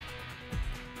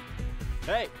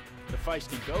Hey, the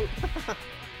feisty goat.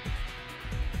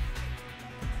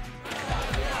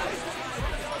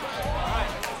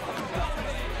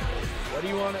 What do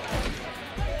you want to...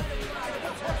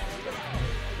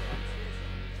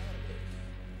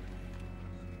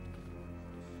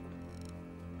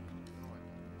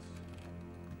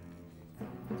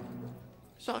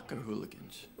 Soccer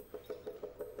hooligans.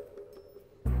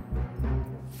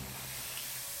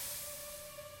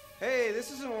 Hey, this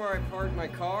isn't where I parked my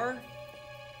car.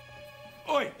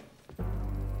 Oi!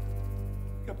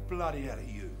 Get bloody out of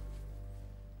you.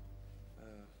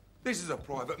 This is a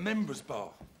private members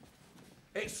bar.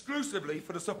 Exclusively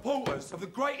for the supporters of the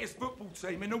greatest football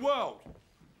team in the world.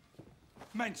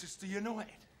 Manchester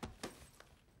United.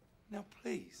 Now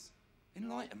please,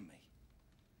 enlighten me.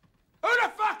 Who the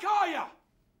fuck are you?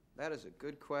 That is a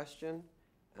good question.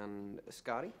 And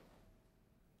Scotty?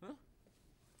 Huh?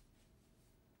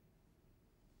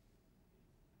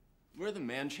 We're the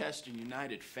Manchester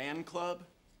United fan club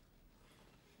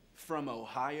from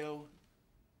Ohio.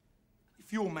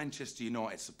 If you're Manchester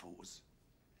United supporters,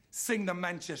 sing the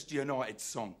Manchester United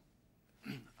song.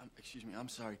 Excuse me, I'm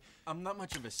sorry. I'm not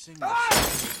much of a singer.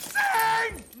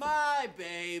 Sing! My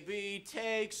baby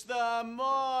takes the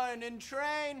morning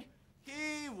train.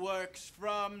 He works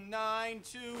from 9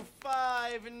 to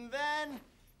 5, and then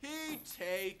he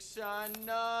takes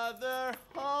another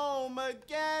home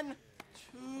again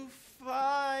to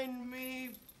find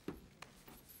me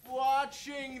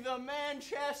watching the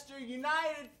Manchester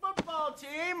United football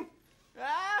team.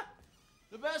 Ah,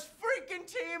 the best freaking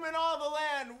team in all the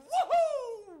land.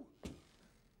 Woohoo!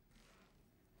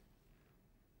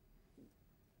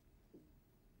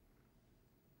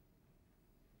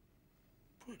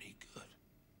 Pretty good.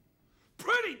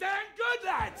 Pretty damn good,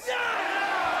 lads! Yeah!